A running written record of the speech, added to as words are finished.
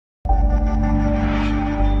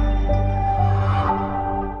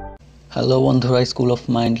Hello বন্ধুরা, school of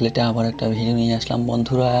মাইন্ডলেটে আবার একটা ভিডিও নিয়ে আসলাম।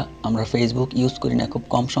 বন্ধুরা, আমরা ফেসবুক ইউজ করি না, খুব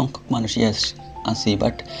কম সংখ্যক মানুষই আছি,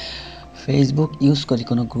 বাট ফেসবুক ইউজ করি,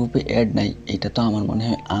 কোনো গ্রুপে অ্যাড নাই। এটা তো আমার মনে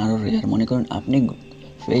হয় আরও রেয়ার। মনে করেন আপনি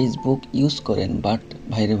ফেসবুক ইউজ করেন, বাট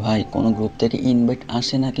ভাইরে ভাই কোনো গ্রুপ থেকে ইনভাইট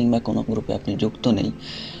আসে না, কিংবা কোনো গ্রুপে আপনি যুক্ত নেই,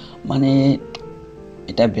 মানে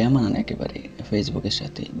এটা বেমানান একেবারে ফেসবুকের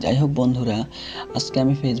সাথে। যাই হোক বন্ধুরা, আজকে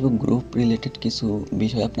আমি ফেসবুক গ্রুপ রিলেটেড কিছু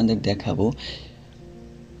বিষয় আপনাদের দেখাবো।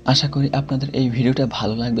 আশা করি আপনাদের এই ভিডিওটা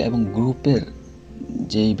ভালো লাগবে এবং গ্রুপের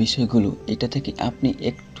যেই বিষয়গুলো, এটা থেকে আপনি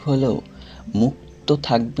একটু হলেও মুক্ত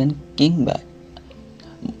থাকবেন, কিংবা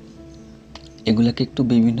এগুলোকে একটু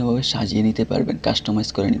বিভিন্নভাবে সাজিয়ে নিতে পারবেন, কাস্টমাইজ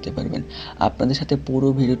করে নিতে পারবেন। আপনাদের সাথে পুরো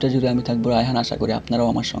ভিডিওটা জুড়ে আমি থাকবো রায়হান। আশা করি আপনারাও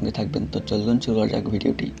আমার সঙ্গে থাকবেন। তো চলুন শুরু করা যাক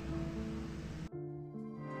ভিডিওটি।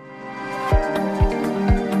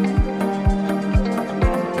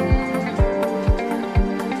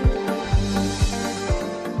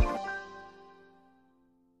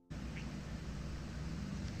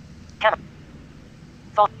 Camera.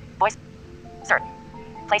 Phone. Voice. Search.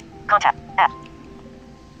 Place. Contact. App.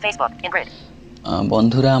 Facebook. In grid.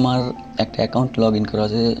 বন্ধুরা, আমার একটা অ্যাকাউন্ট লগ ইন করা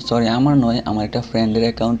আছে। সরি, আমার নয়, আমার একটা ফ্রেন্ডের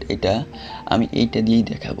অ্যাকাউন্ট। এটা আমি এইটা দিয়েই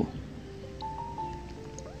দেখাবো।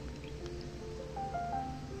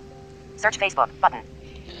 Search Facebook. Button.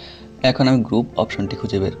 এখন আমি গ্রুপ অপশনটি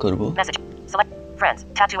খুঁজে বের করব। Message. Select. Friends.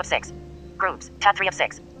 Tab 2 of 6. Groups. Tab 3 of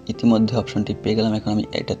 6. ইতিমধ্যে অপশনটি পেয়ে গেলাম। এখন আমি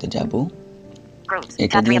এটাতে যাব। Groups.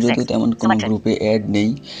 এটা Tab 3 দিয়ে of 6. যদিও তেমন কোনো Selected. গ্রুপে অ্যাড নেই,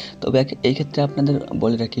 তবে এই ক্ষেত্রে আপনাদের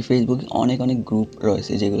বলে রাখি, ফেসবুকে অনেক গ্রুপ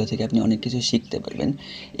রয়েছে যেগুলো থেকে আপনি অনেক কিছু শিখতে পারবেন।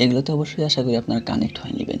 এগুলোতে অবশ্যই আশা করি আপনারা কানেক্ট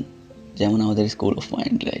হয়ে নেবেন, যেমন আমাদের school of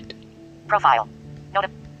মাইন্ডলাইট। Profile.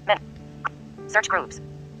 Search groups.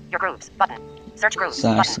 Your groups. Button. Search groups.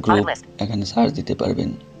 Search Button. Group, On list. এখানে সার্চ দিতে পারবেন।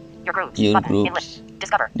 Your groups. Your Button. In groups, list.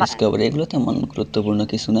 Discover. Button. Discover, এগুলো তেমন গুরুত্বপূর্ণ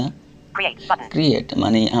কিছু না। Create. Button. ক্রিয়েট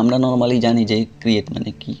মানে আমরা নর্মালি জানি যে ক্রিয়েট মানে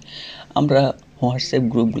কি। আমরা হোয়াটসঅ্যাপ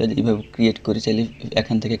গ্রুপগুলো যেভাবে ক্রিয়েট করে চাইলে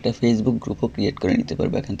এখান থেকে একটা ফেসবুক গ্রুপও ক্রিয়েট করে নিতে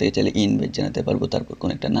পারবো। এখান থেকে চাইলে ইনভাইট জানাতে পারবো, তারপর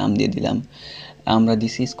কোনো একটা নাম দিয়ে দিলাম। আমরা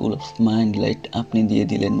দিছি স্কুল অফ মাইন্ডলাইট, আপনি দিয়ে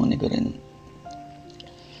দিলেন মনে করেন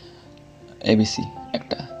এবিসি,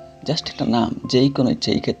 একটা জাস্ট একটা নাম, যেই কোনো ইচ্ছে।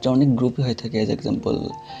 এই ক্ষেত্রে অনেক গ্রুপই হয়ে থাকে, অ্যাজ এক্সাম্পল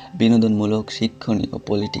বিনোদনমূলক, শিক্ষণীয়,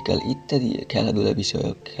 পলিটিক্যাল ইত্যাদি, খেলাধুলা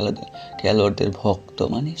বিষয়ক, খেলোয়াড়দের ভক্ত,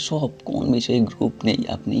 মানে সব কোন বিষয়ে গ্রুপ নেই,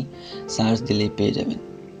 আপনি সার্চ দিলেই পেয়ে যাবেন।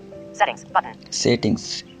 Settings. Button. সেটিংস,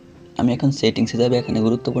 আমি এখন সেটিংসে যাবে। এখানে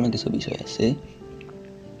গুরুত্বপূর্ণ কিছু বিষয় আছে।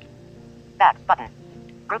 Back. Button.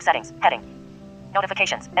 Group settings. Heading.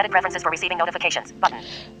 Notifications. Edit preferences for receiving notifications. Button.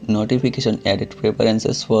 Notification, edit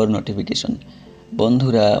preferences for notification.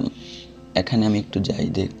 বন্ধুরা, এখানে আমি একটু যাই,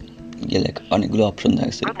 গেলে অনেকগুলো অপশন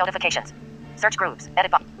থাকছে। Group notifications. Search groups.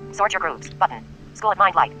 Edit button. Sort your groups. Button. School at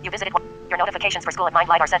Mindlight. You visited one. Your notifications for School at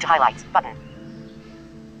Mindlight are set to highlights. Button.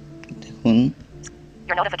 দেখুন,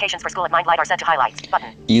 Your notifications for School at Mindlight are set to highlights.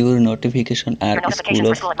 Button. your notification R Your notifications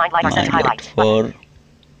school for of School at Mindlight are set to মাইন্ডলাইট highlights. For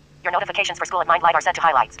Your notifications for School at Mindlight are set to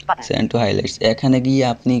highlights. Button. Send to highlights. এখানে গিয়ে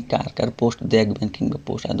আপনি কার কার post দেখবেন, কিংবা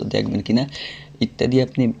post আদৌ দেখবেন কিনা ইত্যাদি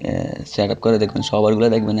আপনি সেট আপ করে দেখবেন। সবারগুলো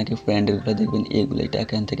দেখবেন নাকি ফ্রেন্ডেরগুলো দেখবেন, এগুলো এটা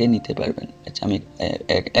এখান থেকে নিতে পারবেন। আচ্ছা, আমি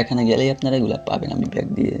এখানে গেলেই আপনারা এগুলো পাবেন। আমি ব্যাক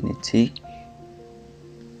দিয়ে নিচ্ছি।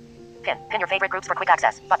 Pin your favorite groups for quick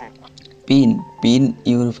access. Button. Pin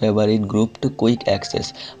your favourite group two quick access.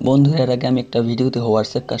 বন্ধুরা, এর আগে আমি একটা ভিডিওতে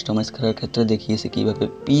হোয়াটসঅ্যাপ কাস্টমাইজ করার ক্ষেত্রে দেখিয়েছি কীভাবে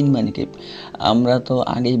পিন মানে কি। আমরা তো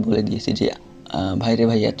আগেই বলে দিয়েছি যে ভাইরে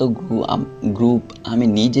ভাই, এত গ্রুপ আমি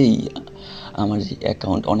নিজেই, আমার যে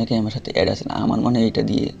অ্যাকাউন্ট, অনেকে আমার সাথে অ্যাড আছে না, আমার মনে হয় এটা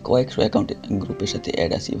দিয়ে কয়েকশো অ্যাকাউন্টে গ্রুপের সাথে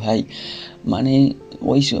অ্যাড আছি ভাই। মানে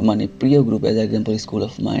মানে প্রিয় group, as example school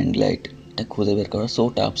of মাইন্ডলাইট, এটা খুঁজে বের করা সো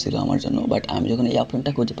টাফ ছিল আমার জন্য। বাট আমি যখন এই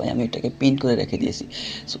অপশনটা খুঁজে পাই, আমি এটাকে পিন করে রেখে দিয়েছি।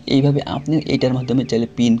 সো এইভাবে আপনি এইটার মাধ্যমে চাইলে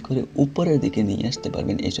পিন করে উপরের দিকে নিয়ে আসতে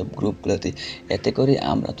পারবেন এইসব গ্রুপগুলোতে। এতে করে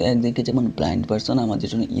আমরা তো একদিকে যেমন ব্লাইন্ড পারসন, আমাদের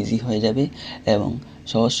জন্য ইজি হয়ে যাবে এবং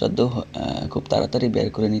সহজসাধ্য, খুব তাড়াতাড়ি বের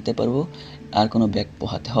করে নিতে পারবো। আর কোনো ব্যাক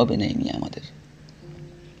পোহাতে হবে না এই নিয়ে আমাদের।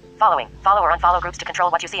 Following. Follow or unfollow groups to control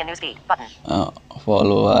what you see in newsfeed. Button.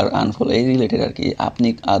 Follow R unfollow এই রিলেটেড আর কি। আপনি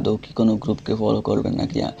আদৌ কি কোনো গ্রুপকে ফলো করবেন না,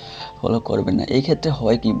 কি ফলো করবেন না, এই ক্ষেত্রে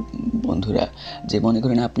হয় কি বন্ধুরা, যে মনে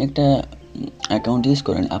করেন আপনি একটা অ্যাকাউন্ট ইউজ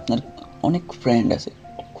করেন, আপনার অনেক ফ্রেন্ড আছে,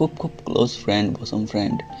 খুব খুব ক্লোজ ফ্রেন্ড, বসম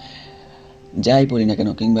ফ্রেন্ড, যাই বলি না কেন,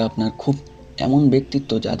 কিংবা আপনার খুব এমন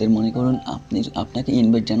ব্যক্তিত্ব যাদের মনে করুন আপনাকে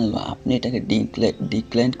ইনভাইট জানালো, আপনি এটাকে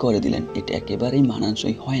ডিক্লাইন করে দিলেন, এটা একেবারেই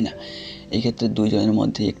মানানসই হয় না। এই ক্ষেত্রে দুইজনের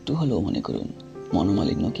মধ্যে একটু হলেও মনে করুন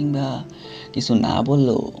মনোমালিন্য, কিংবা কিছু না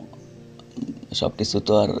বললেও, সব কিছু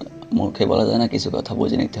তো আর মুখে বলা যায় না, কিছু কথা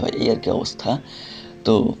বুঝে নিতে হয়, এই আর কি অবস্থা।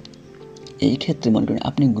 তো এই ক্ষেত্রে মনে করেন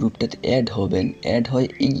আপনি গ্রুপটাতে অ্যাড হবেন, অ্যাড হয়ে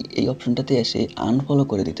এই অপশনটাতে এসে আনফলো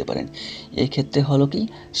করে দিতে পারেন। এই ক্ষেত্রে হলো কি,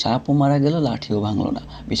 সাপও মারা গেল লাঠিও ভাঙলো না।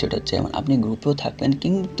 বিষয়টা হচ্ছে এমন, আপনি গ্রুপেও থাকলেন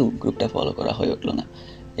কিন্তু গ্রুপটা ফলো করা হয়ে উঠলো না।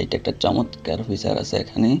 এটা একটা চমৎকার ফিচার আছে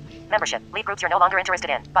এখানে। Membership. Leave groups you're no longer interested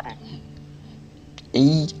in. Button.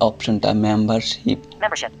 এই অপশনটা membership,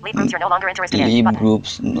 Membership. Leave groups you're no longer interested in. Leave Button.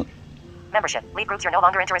 Groups, Membership. Leave groups you're no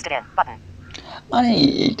longer interested in. Button. মানে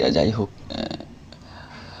এইটা যাই হোক।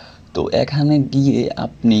 তো এখানে গিয়ে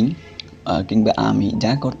আপনি কিংবা আমি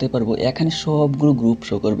যা করতে পারবো, এখানে সবগুলো গ্রুপ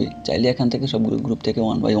শো করবে। চাইলে এখান থেকে সবগুলো গ্রুপ থেকে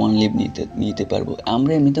 1 বাই 1 লিভ নিতে পারবো।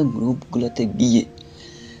 আমরা এমনিতে গ্রুপগুলোতে গিয়ে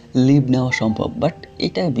লিভ নেওয়া সম্ভব, বাট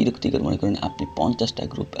এটা বিরক্তিকর। মনে করেন আপনি 50টা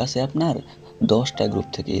গ্রুপ আছে আপনার, 10টা গ্রুপ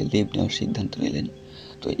থেকে লিভ নেওয়ার সিদ্ধান্ত নিলেন।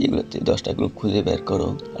 তো এগুলোতে 10টা গ্রুপ খুঁজে বের করো,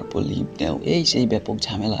 তারপর লিভ নেও, এই সেই ব্যাপক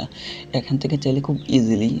ঝামেলা। এখান থেকে চাইলে খুব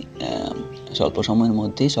ইজিলি স্বল্প সময়ের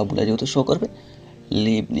মধ্যেই সবগুলো যেহেতু শো করবে,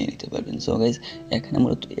 লিভ নিয়ে নিতে পারবেন। সো গাইজ, এখানে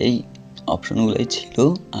মূলত এই অপশনগুলোই ছিল।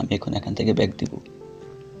 আমি এখন এখান থেকে ব্যাক দিব।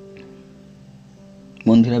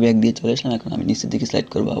 বন্ধুরা ব্যাক দিয়ে চলে আসলাম। এখন আমি নিচের দিকে স্লাইড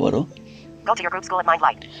করবো আবারও। Go to your group School of Mind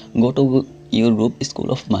Light. Go to your group school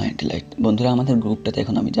of mind light. বন্ধুরা আমাদের গ্রুপটাতে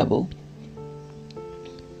এখন আমি যাব।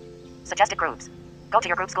 Suggested groups. Go to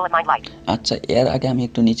your group School of Mind Light. আচ্ছা, এর আগে আমি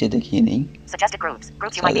একটু নিচে দেখিয়ে নিই। Suggested groups.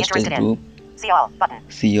 Groups you might be suggested interested group, in. See all. Button.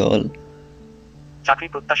 C all. চাকরি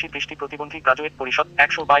প্রত্যাশী দৃষ্টি প্রতিবন্ধী গ্রাজুয়েট পরিষদ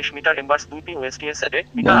 122 মিটার এম্বার্স 2 ওএসটিএস এ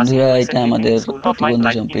বন্ধুরা এটা আমাদের প্রতিবন্ধী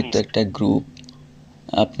সম্পৃক্ত একটা গ্রুপ।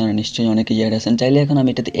 আপনারা নিশ্চয়ই অনেকে অ্যাড আছেন, চাইলে এখন আমি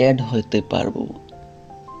এটাতে অ্যাড হতে পারবো।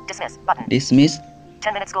 Dismiss. Button. Dismiss,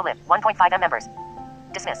 10 minute school live. 1.5 M members.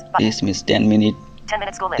 Dismiss. Button. Dismiss 10 minute 10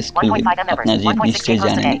 minute school live. School. 1.5 M members. আপনারা 1.6 নিশ্চয়ই posts a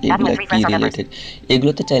জানেন day. Add এগুলা with 3 কি friends or members. রিলেটেড।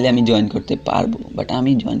 এগুলোতে চাইলে আমি জয়েন করতে পারবো, বাট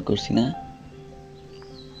আমি জয়েন করছি না।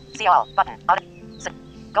 See all. Button.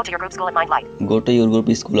 Go to your group School of Mind Light. Go to your group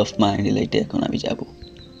school of mind লাইটে এখন আমি যাব।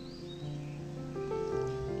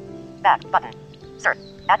 Back. Button. Search.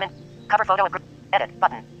 Admin. Cover photo of group. Edit.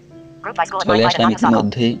 Button. Group by School of চলে Mind Light and Aslam non-Musakal.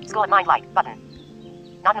 ইতিমধ্যেই। School of Mind Light. Button.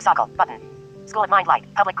 Non-Musakal. Button. School of Mind Light.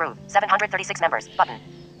 Public group. 736 members. Button.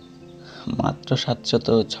 মাত্র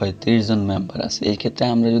 736 জন member আছে। এই ক্ষেত্রে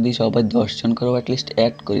আমরা যদি সবাই 10 জন করে অ্যাটলিস্ট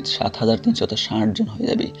অ্যাড করি, 7360 জন হয়ে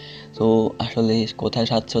যাবে। তো আসলে কোথায়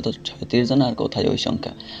 736 জন আর কোথায় ওই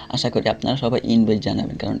সংখ্যা। আশা করি আপনারা সবাই ইনভাইট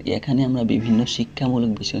জানাবেন, কারণ এখানে আমরা বিভিন্ন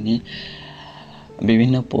শিক্ষামূলক বিষয় নিয়ে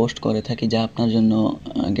বিভিন্ন পোস্ট করে থাকি, যা আপনার জন্য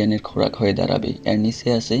জ্ঞানের খোরাক হয়ে দাঁড়াবে। এর নিচে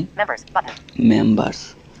আছে Members. Button. মেম্বার্স।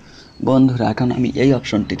 বন্ধুরা এখন আমি এই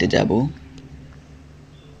অপশনটিতে যাব।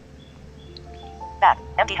 Back.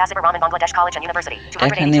 MD Hasibur Rahman Bangladesh College and University.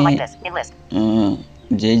 282 এখানে like this. In list.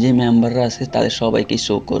 যে মেম্বাররা আছে তাদের সবাইকে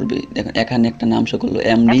শো করবে। দেখেন এখানে একটা নাম শো করলো,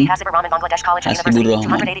 MD MD Hasibur Rahman Bangladesh College and Hasibur University.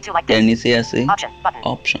 Rahman. 282 like এর this. নিচে আছে Option. Button.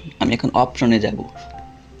 অপশন। আমি এখন অপশনে যাব।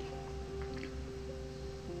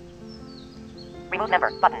 Remove member.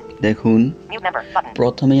 Button. দেখুন Mute member. Button.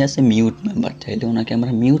 প্রথমেই আছে মিউট মেম্বার, চাইলে ওনাকে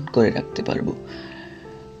আমরা মিউট করে রাখতে পারবো।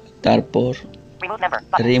 তারপর Remove member.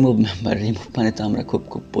 Button. Remove member. Remove মানে তো আমরা খুব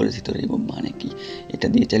পরিচিত। রিমুভ মানে কি, এটা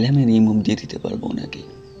দিয়ে চাইলে আমি রিমুভ দিয়ে দিতে পারবো ওনাকে।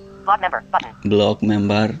 Block member. Button. Block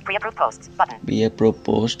member, Pre-approved posts. Button. pre-approved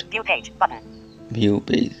post, View page. Button. View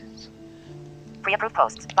page. Pre-approved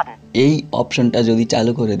posts. Button. এই অপশনটা যদি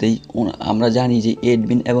চালু করে দেই, আমরা জানি যে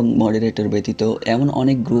অ্যাডমিন এবং মডারেটর ব্যতীত এমন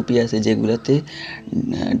অনেক গ্রুপই আছে যেগুলোতে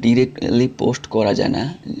ডিরেক্টলি পোস্ট করা যায় না।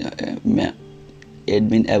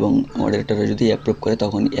 অ্যাডমিন এবং মডারেটররা যদি অ্যাপ্রুভ করে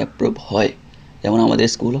তখন অ্যাপ্রুভ হয়, যেমন আমাদের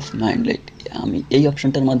স্কুল অফ মাইন্ড লাইট। আমি এই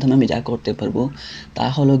অপশনটার মাধ্যমে আমি যা করতে পারবো তা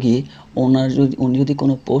হলো গিয়ে উনি যদি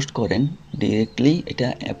কোনো পোস্ট করেন ডিরেক্টলি এটা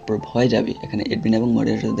অ্যাপ্রুভ হয়ে যাবে। এখানে অ্যাডমিন এবং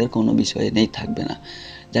মডারেটরদের কোনো বিষয় নেই, থাকবে না।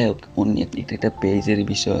 যাই হোক, উনি একটা পেজের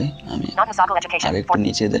বিষয়। আমি Non-Musakal education. আরেকটু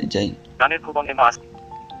নিচে যাই। গানের ভুবন এম্বাস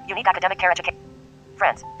Unique academic care education.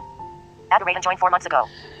 Friends. Add a rate and join 4 months ago.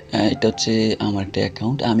 এটা হচ্ছে আমার একটা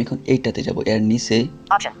অ্যাকাউন্ট। আমি এখন এইটাতে যাব। এর নিচে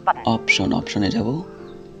Option. Button. অপশনে যাব।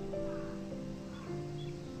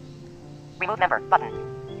 Remove member. Button.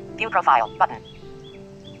 View profile. Button.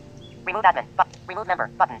 Remove admin. Remove member.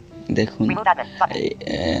 Button. দেখুন Remove admin. Button.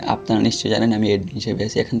 আপনারা নিশ্চয়ই জানেন আমি অ্যাডমিন হিসেবে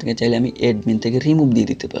আছি। এখান থেকে চাইলে আমি অ্যাডমিন থেকে রিমুভ দিয়ে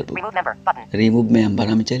দিতে পারবো। Remove member. Button. Remove member,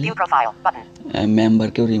 আমি চাইলে View profile. Button.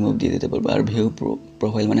 মেম্বারকেও রিমুভ দিয়ে দিতে পারবো। আর ভিউ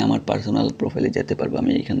প্রোফাইল মানে আমার পার্সোনাল প্রোফাইলে যেতে পারবো।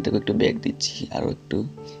 আমি এখান থেকে একটু ব্যাক দিচ্ছি, আরও একটু।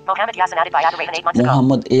 Mohammed Yassin added by Add a rate and 8 months ago.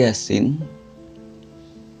 Mohammad Yasin.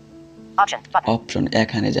 Option. Button. Option,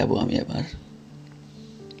 এখানে যাব আমি এবার।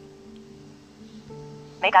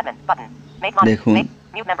 Make admin. Button. Make monitor. দেখুন Make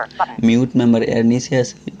mute member. Button. Mute member এর নিচে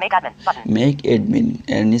আছে Make admin. Button. Make admin,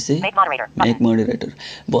 এর নিচে Make moderator. Make Button. Moderator.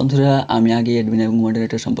 বন্ধুরা আমি আগে অ্যাডমিন এবং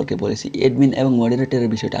মডারেটর সম্পর্কে বলেছি। অ্যাডমিন এবং মডারেটরের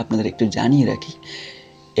বিষয়টা আপনাদের একটু জানিয়ে রাখি।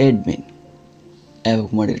 অ্যাডমিন এবং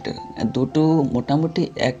মডারেটর দুটো মোটামুটি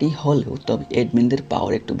একই হলেও তবে অ্যাডমিনদের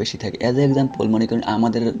পাওয়ার একটু বেশি থাকে। অ্যাজ এ এক্সাম্পল মনে করেন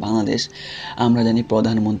আমাদের বাংলাদেশ, আমরা জানি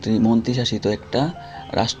প্রধানমন্ত্রী মন্ত্রীশাসিত একটা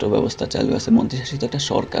রাষ্ট্র ব্যবস্থা চালু আছে, মন্ত্রীশাসিত একটা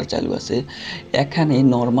সরকার চালু আছে। এখানে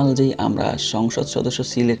নর্মাল যেই আমরা সংসদ সদস্য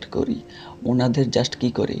সিলেক্ট করি, ওনাদের জাস্ট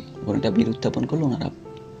কী করে ওনাটা বিল উত্থাপন করলে ওনারা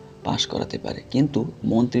পাশ করাতে পারে, কিন্তু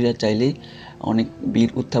মন্ত্রীরা চাইলে অনেক বিল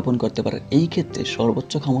উত্থাপন করতে পারে। এই ক্ষেত্রে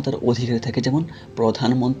সর্বোচ্চ ক্ষমতার অধিকারী থাকে যেমন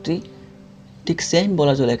প্রধানমন্ত্রী, ঠিক সেম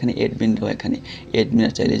বলা চলে এখানে অ্যাডমিনরাও। এখানে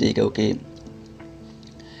অ্যাডমিনরা চাইলে যে কাউকে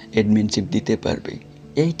অ্যাডমিনশিপ দিতে পারবে,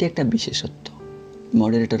 এইটা একটা বিশেষত্ব।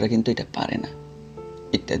 মডারেটররা কিন্তু এটা পারে না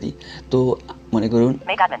ইত্যাদি। তো মনে করুন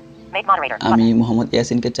Make admin. Make moderator. আমি Button. মোহাম্মদ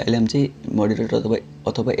ইয়াসিনকে চাইলাম যে মডারেটর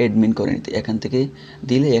অথবা অ্যাডমিন করে নিতে, এখান থেকে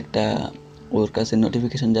দিলে একটা ওর কাছে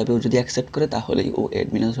নোটিফিকেশন যাবে, ও যদি অ্যাকসেপ্ট করে তাহলেই ও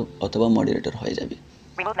অ্যাডমিন অথবা মডারেটর হয়ে যাবে।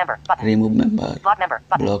 Remove member. Button. Remove member, Block member.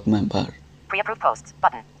 Button. Block member Pre-approved posts.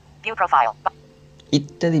 Button. View profile.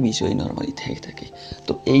 ইত্যাদি বিষয় নর্মালি থেকে থাকে।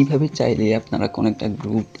 তো এইভাবে চাইলে আপনারা কোনো একটা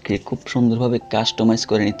গ্রুপকে খুব সুন্দরভাবে কাস্টমাইজ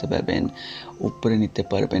করে নিতে পারবেন, উপরে নিতে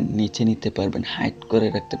পারবেন, নিচে নিতে পারবেন, হাইড করে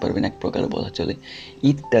রাখতে পারবেন এক প্রকার বলা চলে,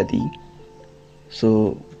 ইত্যাদি। সো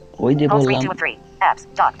ওই যে Home screen বললাম 2 of 3. Apps.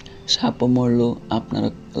 Docked. সাপও মরলো, আপনার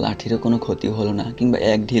লাঠিরও কোনো ক্ষতি হলো না, কিংবা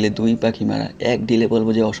এক ঢিলে দুই পাখি মারা, এক ঢিলে বলবো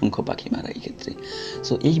যে অসংখ্য পাখি মারা এই ক্ষেত্রে।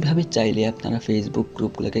 সো এইভাবে চাইলে আপনারা ফেসবুক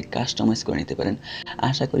গ্রুপগুলোকে কাস্টমাইজ করে নিতে পারেন।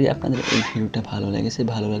 আশা করি আপনাদের এই ভিডিওটা ভালো লেগেছে।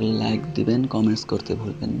 ভালো লাগলে লাইক দিবেন, কমেন্টস করতে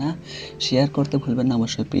ভুলবেন না, শেয়ার করতে ভুলবেন না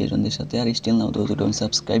অবশ্যই প্রিয়জনদের সাথে। আর still now those who don't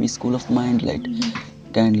subscribe school of mind light,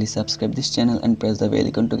 kindly subscribe this channel and press the bell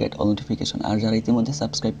icon to get all notification. আর যারা ইতিমধ্যে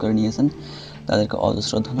সাবস্ক্রাইব করে নিয়েছেন তাদেরকে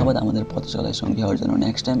অজস্র ধন্যবাদ আমাদের পথ চলায় সঙ্গী হওয়ার জন্য।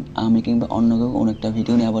 নেক্সট টাইম আমি কিংবা অন্য কেউ কোনো একটা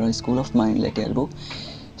ভিডিও নিয়ে আবার স্কুল অফ মাইন্ড লাইটে আসবো।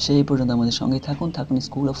 সেই পর্যন্ত আমাদের সঙ্গে থাকুন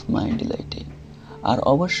স্কুল অফ মাইন্ড লাইটে। আর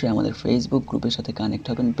অবশ্যই আমাদের ফেসবুক গ্রুপের সাথে কানেক্ট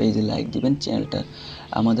হবেন, পেজে লাইক দিবেন, চ্যানেলটা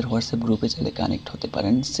আমাদের হোয়াটসঅ্যাপ গ্রুপে চাইলে কানেক্ট হতে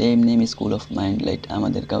পারেন। Same name school of mind light,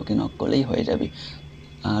 আমাদের কাউকে নক করলেই হয়ে যাবে।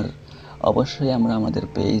 আর অবশ্যই আমরা আমাদের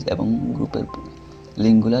পেজ এবং গ্রুপের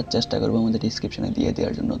লিঙ্কগুলো চেষ্টা করবো আমাদের ডিসক্রিপশনে দিয়ে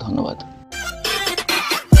দেওয়ার জন্য। ধন্যবাদ।